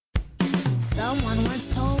Someone once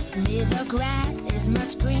told me the grass is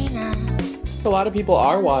much greener. A lot of people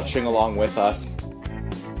are watching along with us.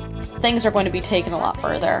 Things are going to be taken a lot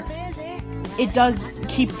further. It does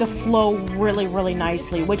keep the flow really, really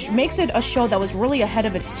nicely, which makes it a show that was really ahead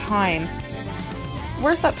of its time.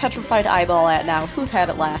 Where's that petrified eyeball at now? Who's had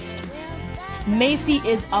it last? Macy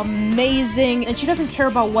is amazing, and she doesn't care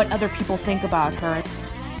about what other people think about her.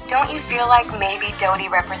 Don't you feel like maybe Dodie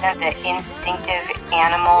represents the instinctive,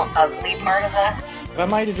 animal, ugly part of us? I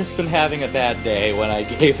might have just been having a bad day when I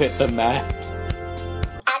gave it the meh. At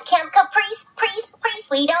Camp Caprice,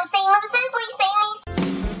 we don't sing mooses, we sing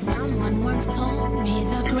these. Someone once told me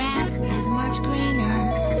the grass is much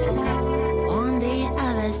greener on the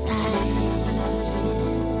other side.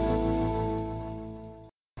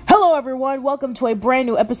 Hello everyone, welcome to a brand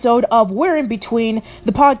new episode of We're In Between,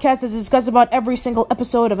 the podcast that discusses about every single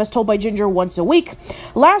episode of As Told by Ginger once a week.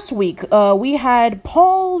 Last week, we had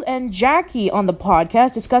Paul and Jackie on the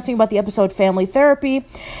podcast discussing about the episode Family Therapy,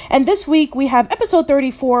 and this week we have episode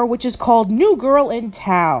 34, which is called New Girl in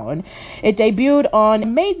Town. It debuted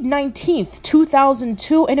on May 19th,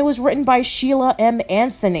 2002, and it was written by Sheila M.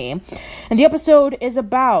 Anthony. And the episode is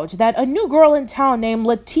about that a new girl in town named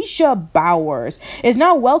Letitia Bowers is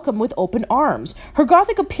now welcomed with open arms. Her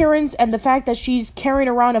gothic appearance and the fact that she's carrying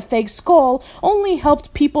around a fake skull only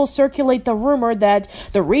helped people circulate the rumor that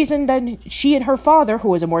the reason that she and her father,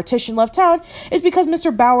 who is a mortician, left town is because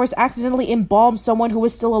Mr. Bowers accidentally embalmed someone who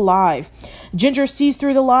was still alive. Ginger sees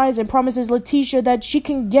through the lies and promises Letitia that she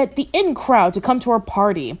can get the in crowd to come to her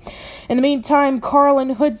party. In the meantime, Carl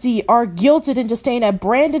and Hoodsie are guilted into staying at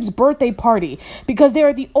Brandon's birthday party because they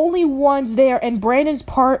are the only ones there and Brandon's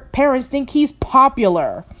parents think he's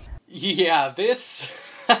popular. Yeah, this...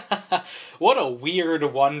 What a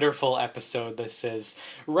weird, wonderful episode this is.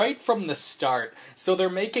 Right from the start. So they're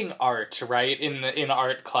making art, right, in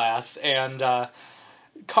art class, and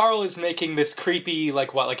Carl is making this creepy,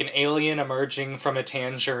 like an alien emerging from a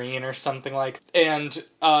tangerine or something like. And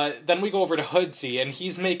then we go over to Hoodsie, and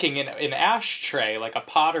he's making an ashtray, like a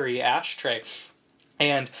pottery ashtray.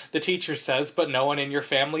 And the teacher says, but no one in your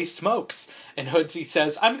family smokes. And Hoodsie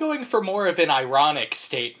says, I'm going for more of an ironic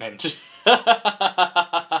statement.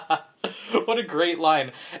 What a great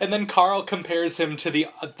line. And then Carl compares him to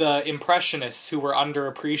the Impressionists who were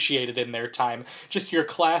underappreciated in their time. Just your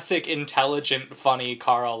classic, intelligent, funny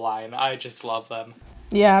Carl line. I just love them.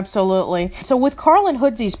 Yeah, absolutely. So with Carl and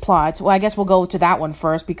Hoodsie's plot, well, I guess we'll go to that one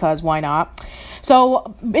first because why not?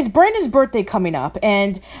 So it's Brandon's birthday coming up,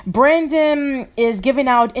 and Brandon is giving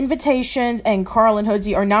out invitations, and Carl and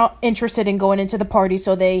Hoodsie are not interested in going into the party,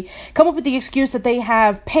 so they come up with the excuse that they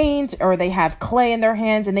have paint or they have clay in their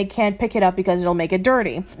hands and they can't pick it up because it'll make it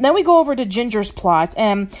dirty. Then we go over to Ginger's plot,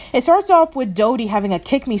 and it starts off with Dodie having a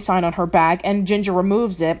kick me sign on her back, and Ginger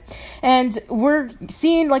removes it, and we're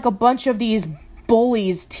seeing like a bunch of these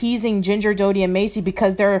bullies teasing Ginger, Dodie, and Macy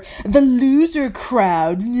because they're the loser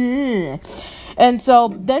crowd. And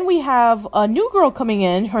so then we have a new girl coming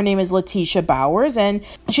in. Her name is Letitia Bowers, and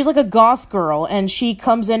she's like a goth girl, and she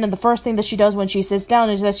comes in, and the first thing that she does when she sits down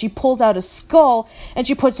is that she pulls out a skull and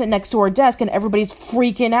she puts it next to her desk, and everybody's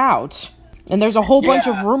freaking out. And there's a whole bunch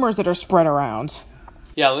of rumors that are spread around.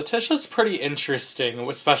 Yeah, Letitia's pretty interesting,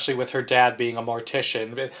 especially with her dad being a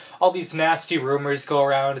mortician. All these nasty rumors go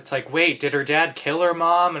around. It's like, wait, did her dad kill her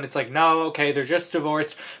mom? And it's like, no, okay, they're just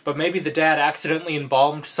divorced, but maybe the dad accidentally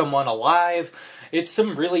embalmed someone alive. It's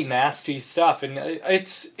some really nasty stuff, and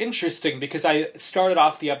it's interesting because I started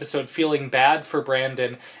off the episode feeling bad for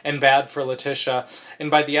Brandon and bad for Letitia,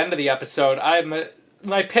 and by the end of the episode,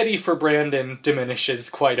 my pity for Brandon diminishes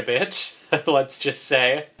quite a bit, let's just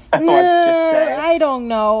say. I don't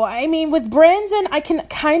know. I mean, with Brandon, I can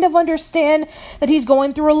kind of understand that he's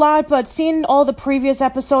going through a lot, but seeing all the previous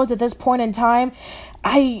episodes at this point in time,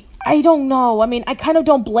 I don't know. I mean, I kind of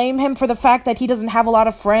don't blame him for the fact that he doesn't have a lot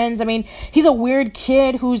of friends. I mean, he's a weird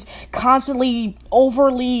kid who's constantly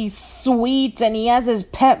overly sweet, and he has his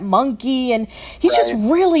pet monkey, and he's just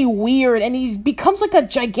really weird, and he becomes like a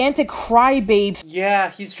gigantic crybaby.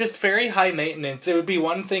 Yeah, he's just very high maintenance. It would be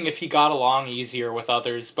one thing if he got along easier with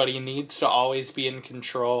others, but he needs to always be in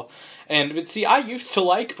control. But see, I used to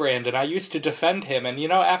like Brandon. I used to defend him, and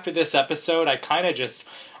after this episode, I kind of just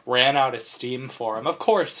ran out of steam for him. Of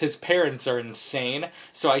course, his parents are insane,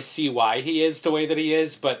 so I see why he is the way that he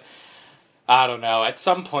is, but I don't know. At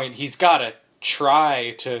some point, he's gotta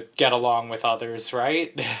try to get along with others,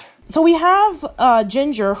 right? So we have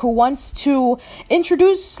Ginger, who wants to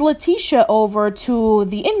introduce Letitia over to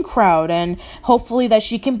the in crowd, and hopefully that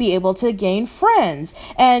she can be able to gain friends.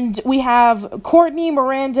 And we have Courtney,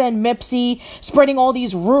 Miranda, and Mipsy spreading all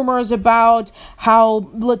these rumors about how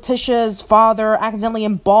Letitia's father accidentally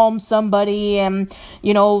embalmed somebody, and,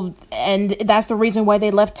 you know, and that's the reason why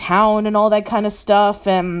they left town and all that kind of stuff.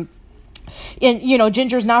 And you know,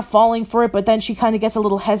 Ginger's not falling for it, but then she kind of gets a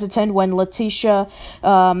little hesitant when Letitia,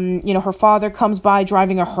 you know, her father comes by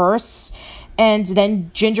driving a hearse, and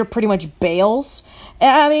then Ginger pretty much bails.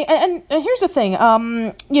 I mean, and here's the thing,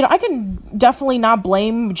 you know, I can definitely not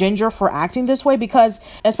blame Ginger for acting this way, because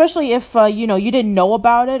especially if, you know, you didn't know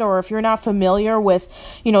about it, or if you're not familiar with,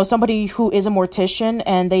 you know, somebody who is a mortician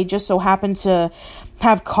and they just so happen to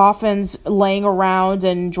have coffins laying around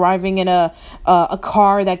and driving in a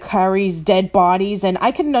car that carries dead bodies, and I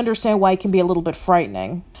can understand why it can be a little bit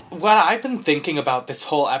frightening. What I've been thinking about this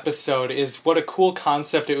whole episode is what a cool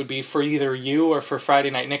concept it would be for either you or for Friday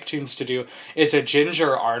Night Nicktoons to do is a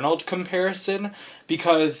Ginger-Arnold comparison,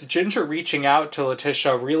 because Ginger reaching out to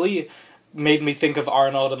Letitia really made me think of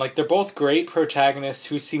Arnold, and like they're both great protagonists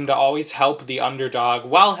who seem to always help the underdog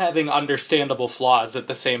while having understandable flaws at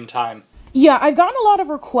the same time. Yeah, I've gotten a lot of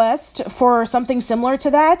requests for something similar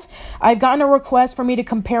to that. I've gotten a request for me to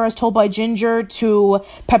compare As Told by Ginger to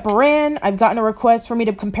Pepper Ann. I've gotten a request for me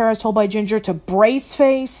to compare As Told by Ginger to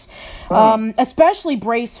Braceface. Especially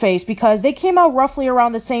Braceface, because they came out roughly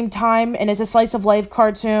around the same time, and it's a slice of life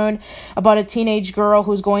cartoon about a teenage girl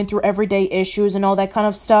who's going through everyday issues and all that kind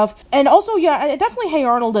of stuff. And also, yeah, definitely Hey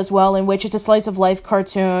Arnold as well, in which it's a slice of life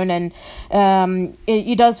cartoon, and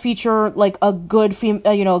it does feature like a good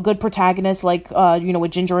a good protagonist, like you know,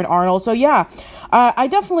 with Ginger and Arnold. So yeah, I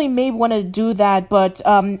definitely may want to do that, but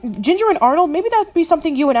Ginger and Arnold, maybe that'd be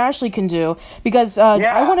something you and Ashley can do, because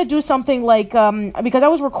I want to do something like, because I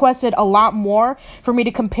was requested a lot more for me to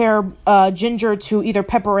compare Ginger to either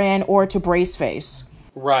Pepper Ann or to Braceface.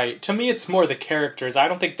 Right. To me, it's more the characters. I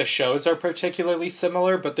don't think the shows are particularly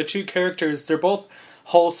similar, but the two characters, they're both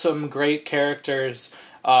wholesome, great characters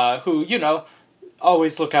who, you know,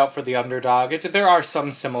 always look out for the underdog. There are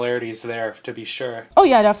some similarities there, to be sure. Oh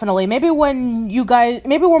yeah, definitely. Maybe when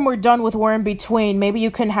we're done with We're in Between, maybe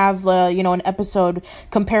you can have you know, an episode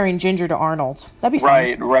comparing Ginger to Arnold. That'd be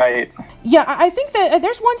fun. Right. Yeah, I think that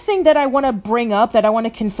there's one thing that I want to bring up, that I want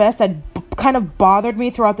to confess, that kind of bothered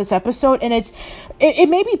me throughout this episode, and it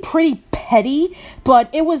may be pretty petty, but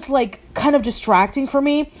it was like kind of distracting for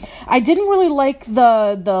me. I didn't really like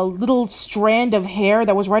the little strand of hair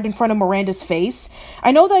that was right in front of Miranda's face.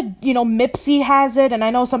 I know that, you know, Mipsy has it, and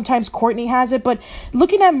I know sometimes Courtney has it, but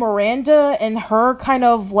looking at Miranda and her kind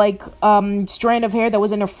of like strand of hair that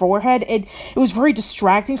was in her forehead, it was very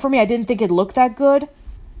distracting for me. I didn't think it looked that good,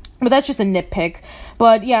 but that's just a nitpick.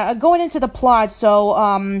 But yeah, going into the plot,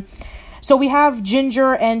 so we have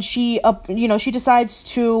Ginger, and she decides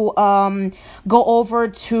to go over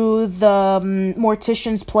to the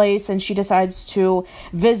mortician's place, and she decides to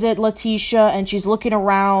visit Letitia, and she's looking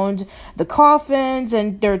around the coffins,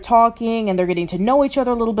 and they're talking, and they're getting to know each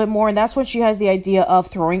other a little bit more, and that's when she has the idea of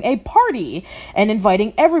throwing a party and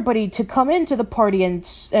inviting everybody to come into the party, and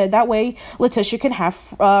that way Letitia can have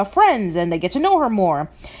friends, and they get to know her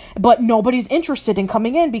more. But nobody's interested in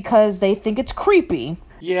coming in because they think it's creepy.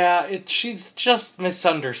 Yeah, she's just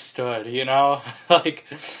misunderstood, you know? Like,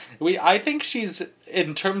 I think she's,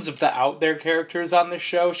 in terms of the out there characters on the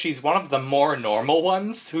show, she's one of the more normal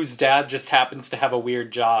ones whose dad just happens to have a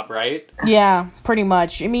weird job, right? Yeah, pretty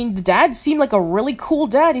much. I mean, the dad seemed like a really cool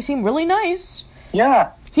dad. He seemed really nice.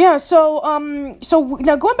 Yeah. Yeah, so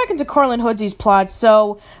now going back into Carl and Hoodsy's plot,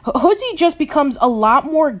 so Hoodsy just becomes a lot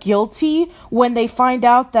more guilty when they find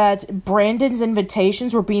out that Brandon's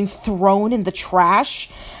invitations were being thrown in the trash.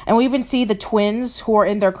 And we even see the twins who are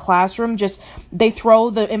in their classroom, they throw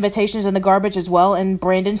the invitations in the garbage as well, and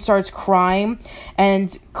Brandon starts crying,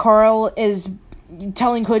 and Carl is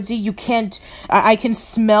telling Hoodsy, you can't, I can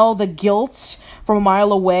smell the guilt from a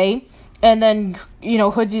mile away. And then, you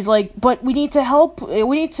know, Hoodsy's like, but we need to help. We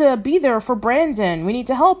need to be there for Brandon. We need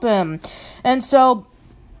to help him. And so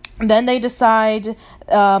then they decide, you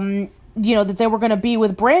know, that they were going to be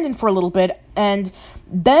with Brandon for a little bit. And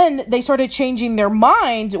then they started changing their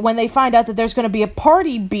mind when they find out that there's going to be a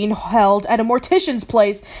party being held at a mortician's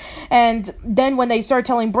place. And then when they start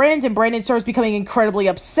telling Brandon starts becoming incredibly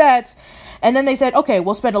upset. And then they said, okay,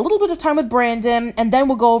 we'll spend a little bit of time with Brandon, and then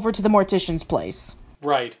we'll go over to the mortician's place.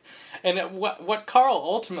 Right. And what Carl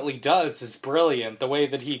ultimately does is brilliant. The way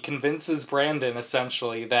that he convinces Brandon,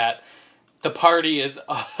 essentially, that the party is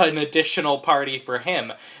an additional party for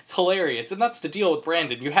him. It's hilarious, and that's the deal with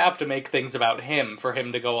Brandon. You have to make things about him for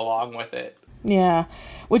him to go along with it. Yeah,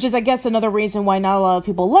 which is, I guess, another reason why not a lot of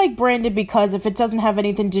people like Brandon, because if it doesn't have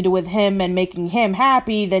anything to do with him and making him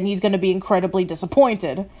happy, then he's going to be incredibly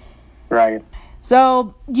disappointed. Right.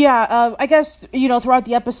 So, yeah, I guess, throughout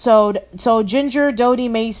the episode, so Ginger, Dodie,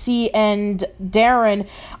 Macy, and Darren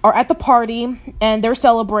are at the party, and they're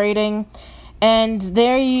celebrating, and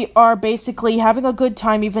they are basically having a good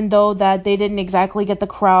time, even though that they didn't exactly get the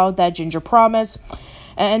crowd that Ginger promised.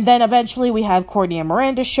 And then eventually we have Courtney and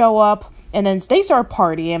Miranda show up, and then they start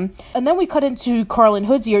partying. And then we cut into Carl and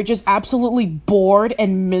Hoodsie are just absolutely bored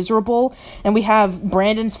and miserable. And we have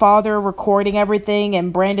Brandon's father recording everything,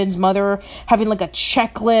 and Brandon's mother having like a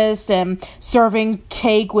checklist and serving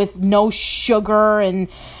cake with no sugar, and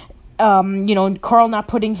Carl not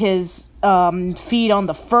putting his feet on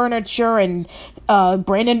the furniture, and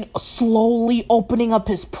Brandon slowly opening up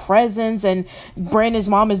his presents, and Brandon's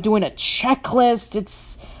mom is doing a checklist.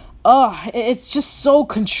 It's just so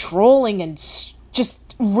controlling and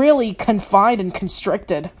just really confined and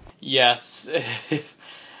constricted. Yes.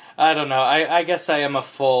 I don't know. I guess I am a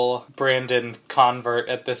full Brandon convert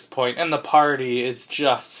at this point, and the party is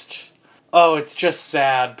just... Oh, it's just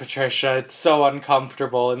sad, Patricia. It's so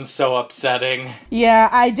uncomfortable and so upsetting. Yeah,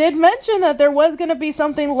 I did mention that there was going to be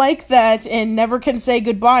something like that in Never Can Say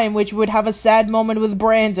Goodbye, in which we would have a sad moment with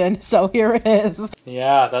Brandon, so here it is.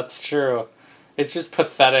 Yeah, that's true. It's just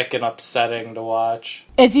pathetic and upsetting to watch.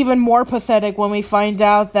 It's even more pathetic when we find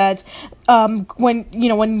out that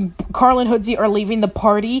when Carl and Hoodsie are leaving the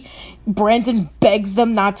party, Brandon begs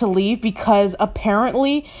them not to leave because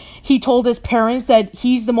apparently he told his parents that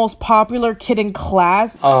he's the most popular kid in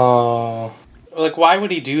class. Oh. Like, why would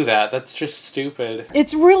he do that? That's just stupid.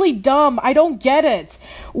 It's really dumb. I don't get it.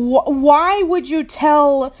 Why would you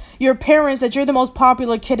tell your parents that you're the most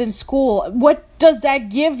popular kid in school? What does that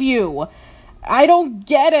give you? I don't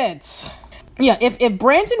get it. Yeah, if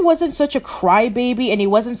Brandon wasn't such a crybaby and he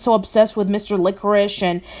wasn't so obsessed with Mr. Licorice,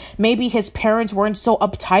 and maybe his parents weren't so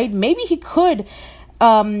uptight, maybe he could,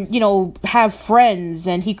 have friends,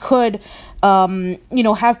 and he could,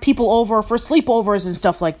 have people over for sleepovers and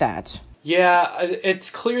stuff like that. Yeah,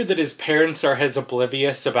 it's clear that his parents are as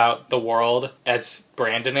oblivious about the world as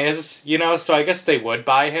Brandon is, so I guess they would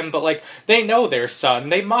buy him, but, they know their son.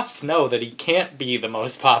 They must know that he can't be the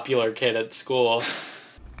most popular kid at school.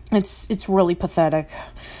 It's really pathetic.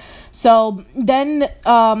 So then,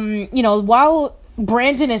 while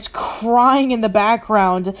Brandon is crying in the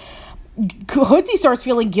background, Hoodsie starts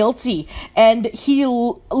feeling guilty, and he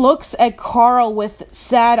looks at Carl with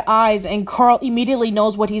sad eyes, and Carl immediately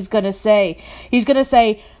knows what he's gonna say. He's gonna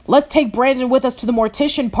say, "Let's take Brandon with us to the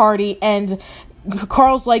mortician party," and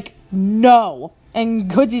Carl's like, "No."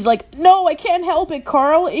 And Hoodsie's like, "No, I can't help it,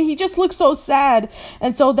 Carl. He just looks so sad."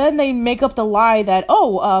 And so then they make up the lie that,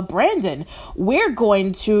 Brandon, we're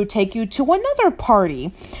going to take you to another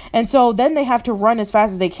party. And so then they have to run as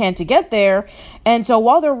fast as they can to get there. And so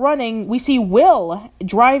while they're running, we see Will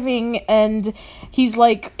driving, and he's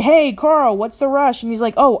like, "Hey, Carl, what's the rush?" And he's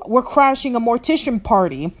like, "Oh, we're crashing a mortician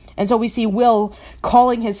party." And so we see Will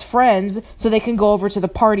calling his friends so they can go over to the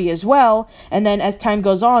party as well. And then as time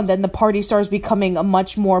goes on, then the party starts becoming a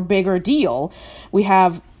much more bigger deal. We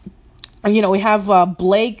have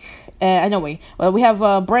Blake... we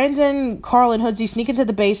have Brandon, Carl, and Hoodsie sneak into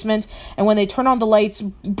the basement, and when they turn on the lights,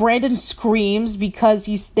 Brandon screams because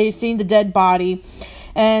they've seen the dead body,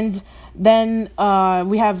 and then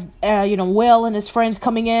we have Will and his friends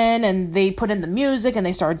coming in, and they put in the music and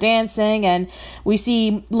they start dancing, and we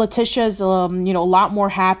see Letitia's a lot more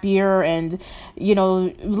happier and a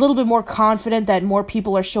little bit more confident that more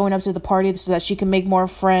people are showing up to the party so that she can make more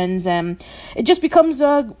friends, and it just becomes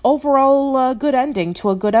a overall good ending to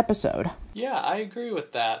a good episode. Yeah, I agree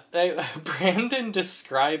with that. Brandon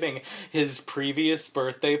describing his previous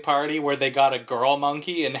birthday party where they got a girl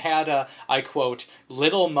monkey and had a, I quote,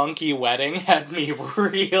 little monkey wedding had me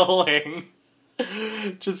reeling.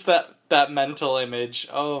 Just that mental image.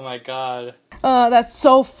 Oh my god. That's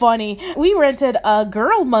so funny. We rented a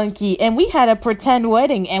girl monkey and we had a pretend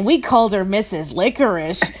wedding and we called her Mrs.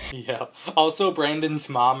 Licorice. Yeah. Also, Brandon's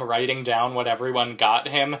mom writing down what everyone got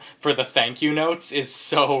him for the thank you notes is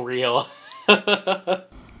so real.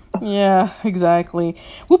 Yeah, exactly.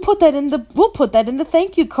 We'll put that in the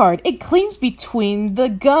thank you card. It cleans between the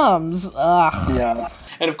gums. Ugh. Yeah.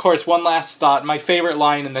 And of course, one last thought, my favorite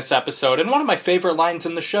line in this episode, and one of my favorite lines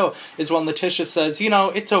in the show, is when Letitia says,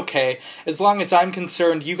 it's okay. As long as I'm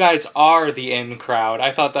concerned, you guys are the in crowd.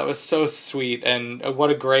 I thought that was so sweet, and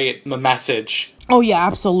what a great message. Oh yeah,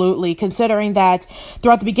 absolutely. Considering that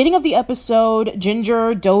throughout the beginning of the episode,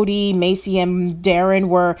 Ginger, Dodie, Macy, and Darren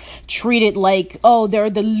were treated like, oh, they're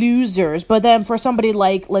the losers. But then for somebody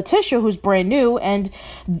like Letitia, who's brand new, and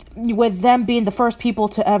with them being the first people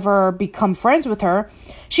to ever become friends with her,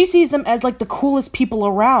 she sees them as like the coolest people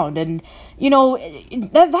around. And, you know,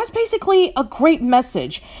 that's basically a great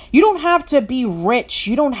message. You don't have to be rich.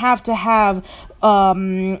 You don't have to have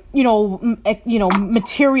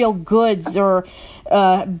material goods or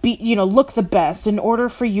look the best in order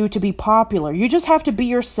for you to be popular. You just have to be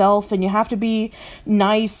yourself, and you have to be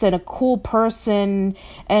nice and a cool person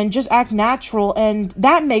and just act natural, and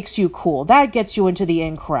that makes you cool. That gets you into the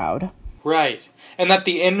in crowd. Right. And that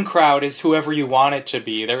the in crowd is whoever you want it to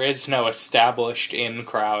be. There is no established in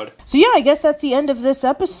crowd. So yeah, I guess that's the end of this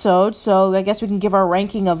episode. So I guess we can give our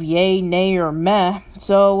ranking of yay, nay, or meh.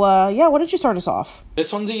 So why don't you start us off?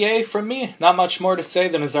 This one's a yay from me. Not much more to say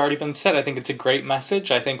than has already been said. I think it's a great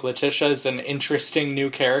message. I think Letitia is an interesting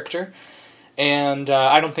new character. And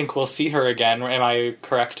I don't think we'll see her again. Am I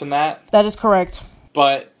correct in that? That is correct.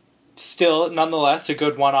 But still, nonetheless, a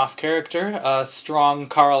good one-off character. A strong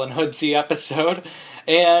Carl and Hoodsey episode.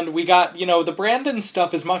 And we got, the Brandon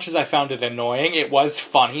stuff, as much as I found it annoying, it was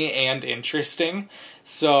funny and interesting.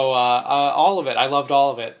 So, all of it. I loved all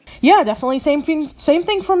of it. Yeah, definitely same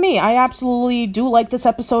thing for me. I absolutely do like this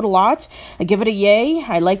episode a lot. I give it a yay.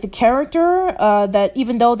 I like the character, that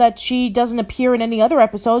even though that she doesn't appear in any other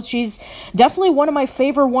episodes, she's definitely one of my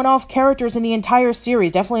favorite one-off characters in the entire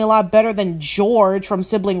series. Definitely a lot better than George from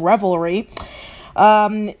Sibling Revelry.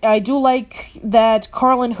 I do like that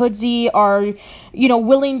Carl and Hoodsey are,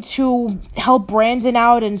 willing to help Brandon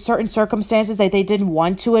out in certain circumstances that they didn't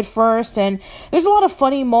want to at first. And there's a lot of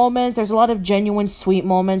funny moments. There's a lot of genuine, sweet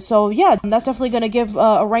moments. So yeah, that's definitely going to give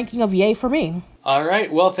a ranking of yay for me. All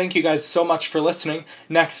right. Well, thank you guys so much for listening.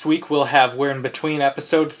 Next week, we'll have We're in Between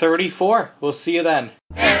episode 34. We'll see you then.